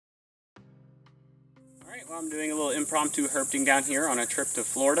Alright, well, I'm doing a little impromptu herping down here on a trip to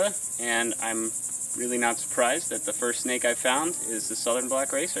Florida, and I'm really not surprised that the first snake I found is the southern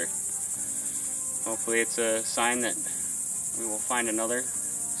black racer. Hopefully it's a sign that we will find another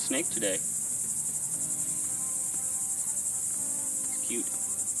snake today. It's cute.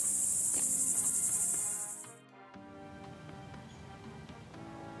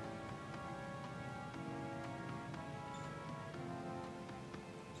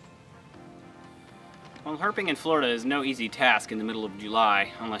 Well, herping in Florida is no easy task in the middle of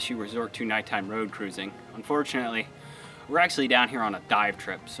July unless you resort to nighttime road cruising. Unfortunately, we're actually down here on a dive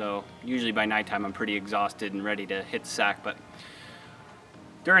trip, so usually by nighttime I'm pretty exhausted and ready to hit the sack, but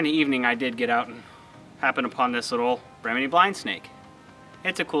during the evening I did get out and happen upon this little Brahminy blind snake.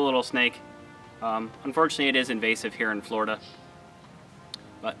 It's a cool little snake. Unfortunately it is invasive here in Florida,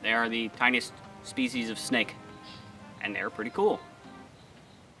 but they are the tiniest species of snake, and they're pretty cool.